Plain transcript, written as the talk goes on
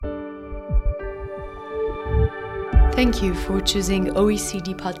Thank you for choosing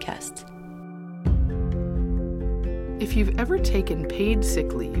OECD Podcast. If you've ever taken paid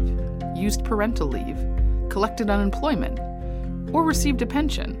sick leave, used parental leave, collected unemployment, or received a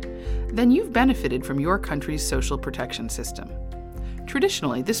pension, then you've benefited from your country's social protection system.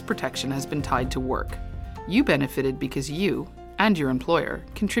 Traditionally, this protection has been tied to work. You benefited because you and your employer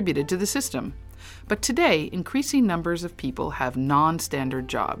contributed to the system. But today, increasing numbers of people have non-standard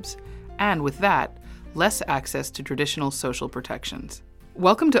jobs, and with that, less access to traditional social protections.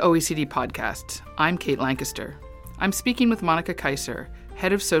 Welcome to OECD Podcasts. I'm Kate Lancaster. I'm speaking with Monika Queisser,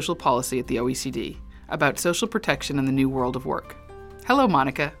 Head of Social Policy at the OECD, about social protection in the new world of work. Hello,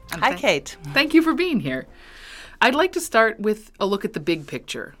 Monika. Hi, Kate. Thank you for being here. I'd like to start with a look at the big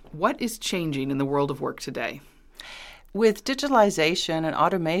picture. What is changing in the world of work today? With digitalization and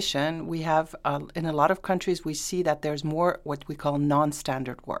automation, we have, in a lot of countries, we see that there's more what we call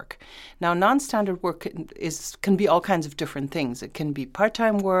non-standard work. Now, non-standard work can be all kinds of different things. It can be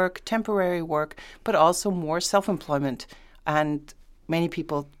part-time work, temporary work, but also more self-employment. And many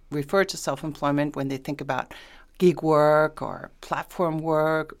people refer to self-employment when they think about gig work or platform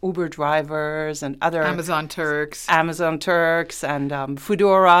work, Uber drivers and other Amazon Turks and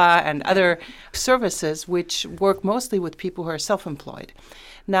Foodora and other services which work mostly with people who are self-employed.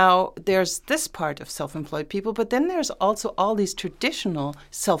 Now, there's this part of self-employed people, but then there's also all these traditional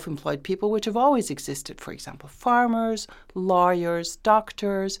self-employed people which have always existed. For example, farmers, lawyers,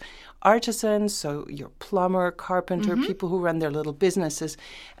 doctors, artisans, so your plumber, carpenter, people who run their little businesses.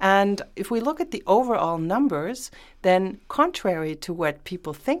 And if we look at the overall numbers, then contrary to what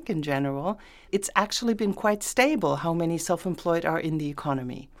people think in general, it's actually been quite stable how many self-employed are in the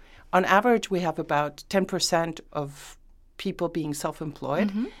economy. On average, we have about 10% of people being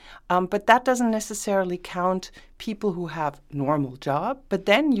self-employed, but that doesn't necessarily count people who have normal job, but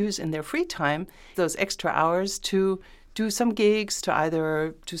then use in their free time those extra hours to do some gigs, to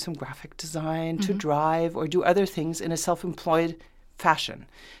either do some graphic design, to drive, or do other things in a self-employed fashion.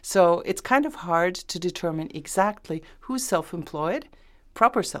 So it's kind of hard to determine exactly who's self-employed,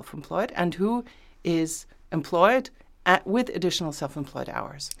 proper self-employed, and who is employed with additional self-employed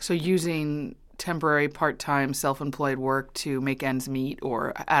hours. So using temporary part-time self-employed work to make ends meet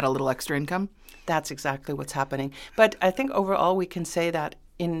or add a little extra income? That's exactly what's happening. But I think overall we can say that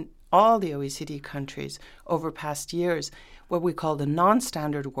in all the OECD countries over past years, what we call the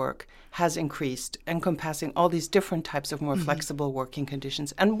non-standard work has increased, encompassing all these different types of more flexible working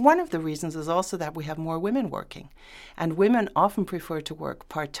conditions. And one of the reasons is also that we have more women working. And women often prefer to work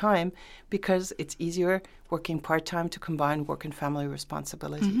part-time because it's easier working part-time to combine work and family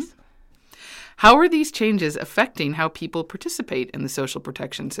responsibilities. How are these changes affecting how people participate in the social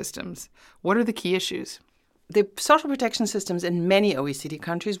protection systems? What are the key issues? The social protection systems in many OECD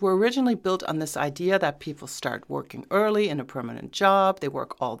countries were originally built on this idea that people start working early in a permanent job. They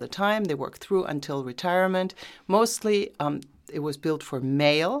work all the time. They work through until retirement. Mostly it was built for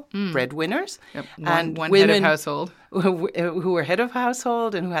male breadwinners. Yep. And one women head of household. who were head of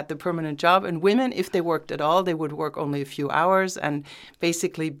household and who had the permanent job. And women, if they worked at all, they would work only a few hours and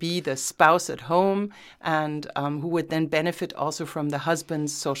basically be the spouse at home and who would then benefit also from the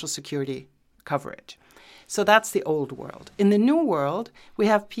husband's Social Security coverage. So that's the old world. In the new world, we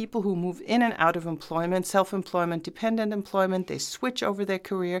have people who move in and out of employment, self-employment, dependent employment. They switch over their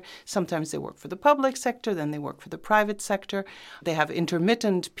career. Sometimes they work for the public sector, then they work for the private sector. They have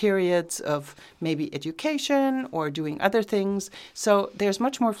intermittent periods of maybe education or doing other things. So there's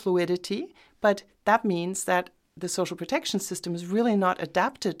much more fluidity, but that means that the social protection system is really not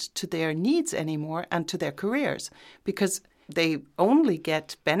adapted to their needs anymore and to their careers because they only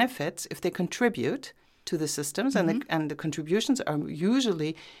get benefits if they contribute to the systems, and the contributions are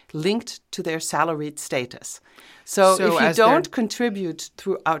usually linked to their salaried status. So if you don't contribute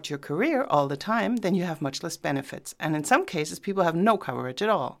throughout your career all the time, then you have much less benefits. And in some cases, people have no coverage at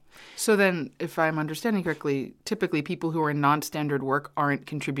all. So then, if I'm understanding correctly, typically people who are in non-standard work aren't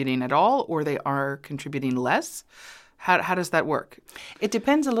contributing at all, or they are contributing less? How does that work? It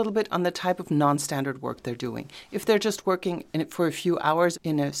depends a little bit on the type of non-standard work they're doing. If they're just working for a few hours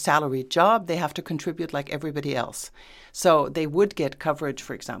in a salaried job, they have to contribute like everybody else. So they would get coverage,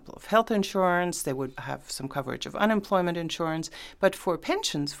 for example, of health insurance. They would have some coverage of unemployment insurance. But for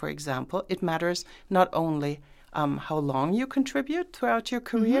pensions, for example, it matters not only how long you contribute throughout your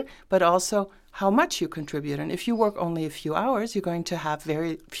career, but also how much you contribute. And if you work only a few hours, you're going to have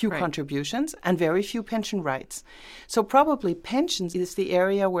very few contributions and very few pension rights. So probably pensions is the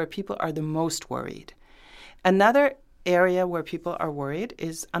area where people are the most worried. Another area where people are worried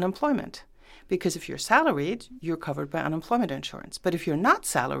is unemployment. Because if you're salaried, you're covered by unemployment insurance. But if you're not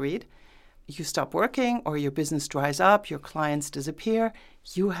salaried, you stop working or your business dries up, your clients disappear,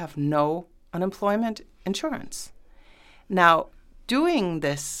 you have no unemployment insurance. Now, doing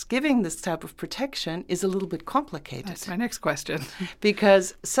this, giving this type of protection is a little bit complicated. That's my next question.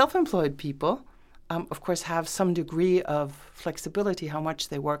 Because self-employed people, of course, have some degree of flexibility, how much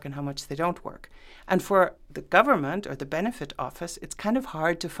they work and how much they don't work. And for the government or the benefit office, it's kind of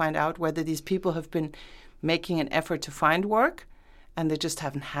hard to find out whether these people have been making an effort to find work and they just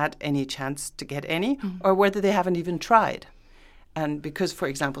haven't had any chance to get any, or whether they haven't even tried. And because, for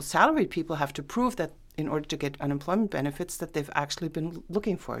example, salaried people have to prove that in order to get unemployment benefits that they've actually been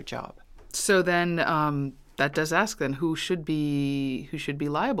looking for a job. So then that does ask then who should be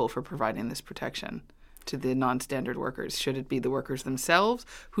liable for providing this protection to the non-standard workers? Should it be the workers themselves?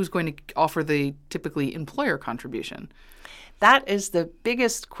 Who's going to offer the typically employer contribution? That is the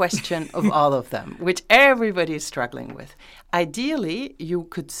biggest question of all of them, which everybody is struggling with. Ideally, you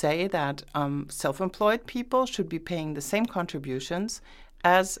could say that self-employed people should be paying the same contributions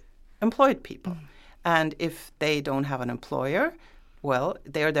as employed people. And if they don't have an employer, well,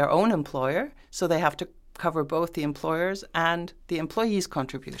 they're their own employer, so they have to cover both the employer's and the employee's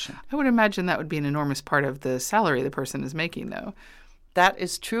contribution. I would imagine that would be an enormous part of the salary the person is making, though. That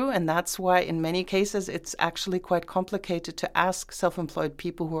is true, and that's why in many cases it's actually quite complicated to ask self-employed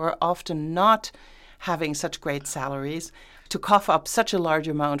people who are often not having such great salaries to cough up such a large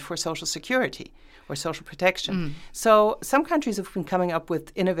amount for Social Security or social protection. So some countries have been coming up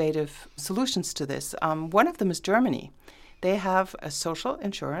with innovative solutions to this. One of them is Germany. They have a social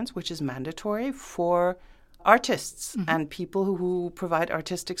insurance which is mandatory for artists and people who provide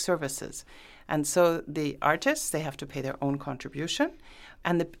artistic services. And so the artists, they have to pay their own contribution.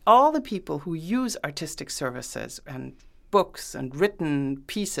 And all the people who use artistic services and books and written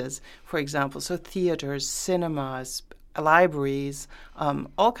pieces, for example, so theaters, cinemas, libraries,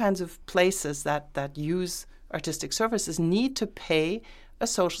 all kinds of places that use artistic services need to pay a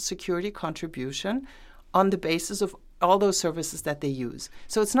Social Security contribution on the basis of all those services that they use.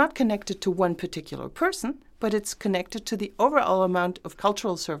 So it's not connected to one particular person, but it's connected to the overall amount of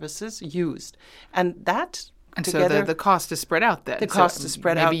cultural services used. And that together, so the cost is spread out then. The cost is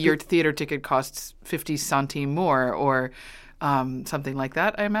spread out. Maybe your theater ticket costs 50 centimes more or something like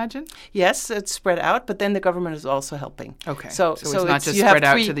that, I imagine? Yes, it's spread out, but then the government is also helping. Okay. So it's not just spread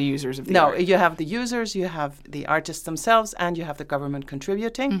out to the users of the art. No, you have the users, you have the artists themselves, and you have the government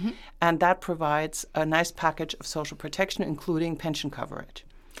contributing. And that provides a nice package of social protection, including pension coverage.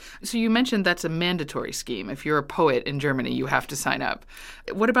 So you mentioned that's a mandatory scheme. If you're a poet in Germany, you have to sign up.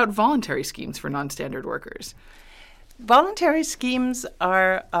 What about voluntary schemes for non-standard workers? Voluntary schemes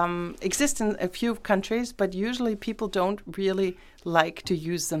exist in a few countries, but usually people don't really like to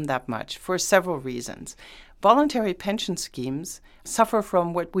use them that much for several reasons. Voluntary pension schemes suffer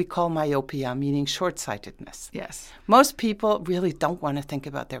from what we call myopia, meaning short-sightedness. Yes. Most people really don't want to think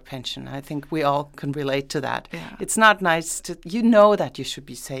about their pension. I think we all can relate to that. Yeah. It's not nice you know that you should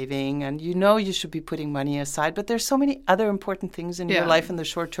be saving and you know you should be putting money aside, but there's so many other important things in your life in the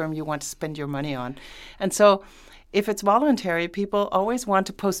short term you want to spend your money on. And so if it's voluntary, people always want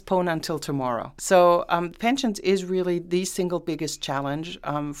to postpone until tomorrow. So pensions is really the single biggest challenge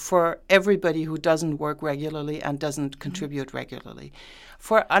for everybody who doesn't work regularly and doesn't contribute regularly.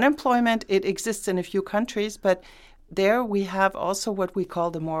 For unemployment, it exists in a few countries, but there we have also what we call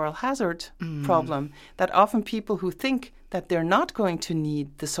the moral hazard problem, that often people who think that they're not going to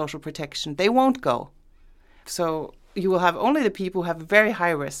need the social protection, they won't go. So you will have only the people who have a very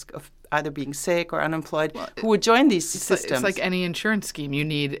high risk of either being sick or unemployed who would join these systems. It's like any insurance scheme. You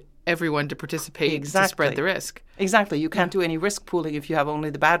need everyone to participate to spread the risk. Exactly. You can't do any risk pooling if you have only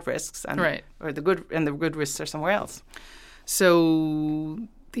the bad risks or the good risks are somewhere else. So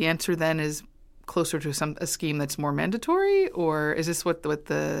the answer then is closer to a scheme that's more mandatory, or is this what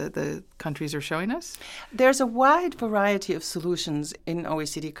the countries are showing us? There's a wide variety of solutions in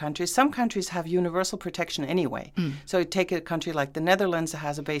OECD countries. Some countries have universal protection anyway. So take a country like the Netherlands that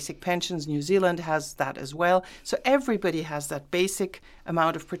has a basic pensions. New Zealand has that as well. So everybody has that basic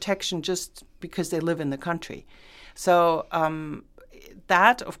amount of protection just because they live in the country. So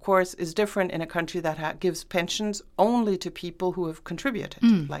that, of course, is different in a country that gives pensions only to people who have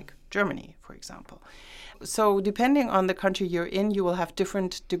contributed, like Germany, for example. So depending on the country you're in, you will have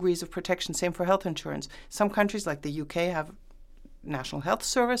different degrees of protection. Same for health insurance. Some countries like the UK have National Health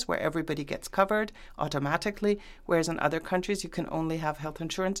Service where everybody gets covered automatically, whereas in other countries you can only have health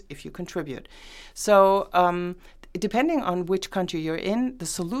insurance if you contribute. So depending on which country you're in, the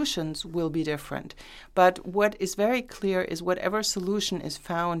solutions will be different. But what is very clear is whatever solution is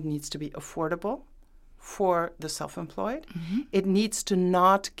found needs to be affordable for the self-employed. It needs to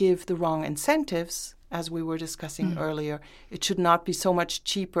not give the wrong incentives, as we were discussing earlier. It should not be so much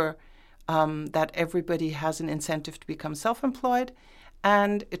cheaper that everybody has an incentive to become self-employed.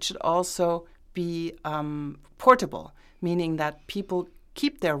 And it should also be portable, meaning that people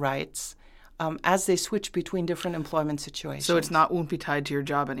keep their rights as they switch between different employment situations. So won't be tied to your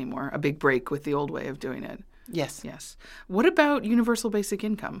job anymore, a big break with the old way of doing it. Yes. Yes. What about universal basic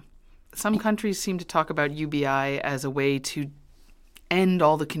income? Some countries seem to talk about UBI as a way to end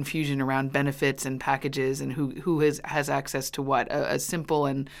all the confusion around benefits and packages and who has access to what, a simple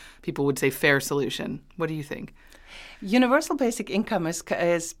and people would say fair solution. What do you think? Universal basic income is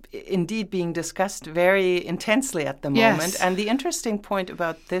indeed being discussed very intensely at the moment. Yes. And the interesting point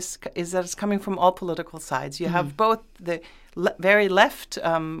about this is that it's coming from all political sides. You have both the very left,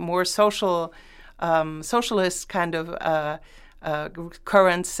 more socialist kind of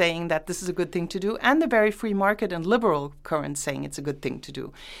currents saying that this is a good thing to do, and the very free market and liberal currents saying it's a good thing to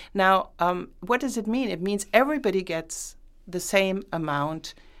do. Now, what does it mean? It means everybody gets the same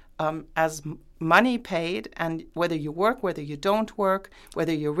amount as money paid, and whether you work, whether you don't work,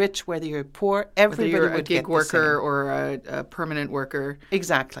 whether you're rich, whether you're poor, everybody whether you're would a gig get the worker same. or a permanent worker.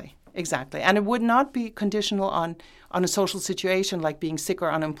 Exactly. And it would not be conditional on a social situation like being sick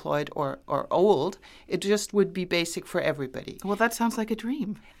or unemployed or old. It just would be basic for everybody. Well, that sounds like a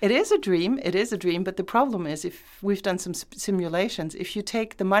dream. It is a dream. But the problem is, if we've done some simulations, if you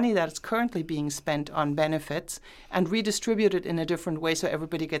take the money that is currently being spent on benefits and redistribute it in a different way so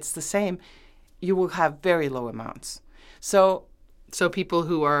everybody gets the same, you will have very low amounts. So people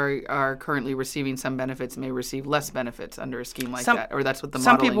who are currently receiving some benefits may receive less benefits under a scheme like that, or that's what the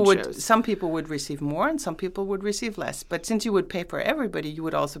modeling shows. Some people would receive more and some people would receive less. But since you would pay for everybody, you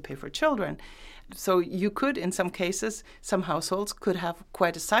would also pay for children. So you could, in some cases, some households could have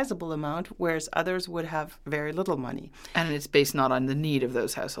quite a sizable amount, whereas others would have very little money. And it's based not on the need of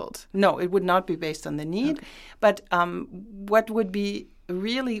those households. No, it would not be based on the need. Okay. But what would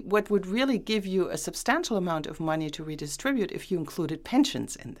really give you a substantial amount of money to redistribute if you included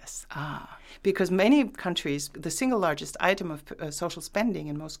pensions in this. Because many countries, the single largest item of social spending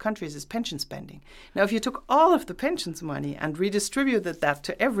in most countries is pension spending. Now, if you took all of the pensions money and redistributed that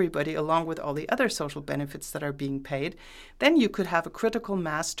to everybody along with all the other social benefits that are being paid, then you could have a critical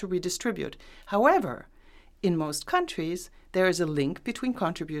mass to redistribute. However, in most countries, there is a link between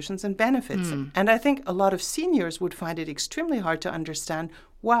contributions and benefits. And I think a lot of seniors would find it extremely hard to understand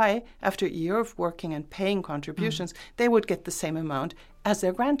why, after a year of working and paying contributions, they would get the same amount as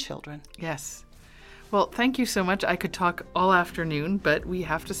their grandchildren. Yes. Well, thank you so much. I could talk all afternoon, but we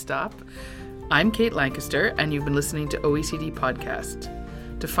have to stop. I'm Kate Lancaster, and you've been listening to OECD Podcast.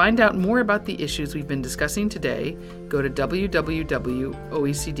 To find out more about the issues we've been discussing today, go to www.oecd.org.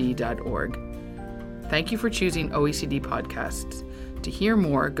 Thank you for choosing OECD Podcasts. To hear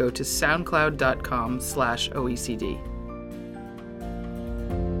more, go to soundcloud.com/OECD.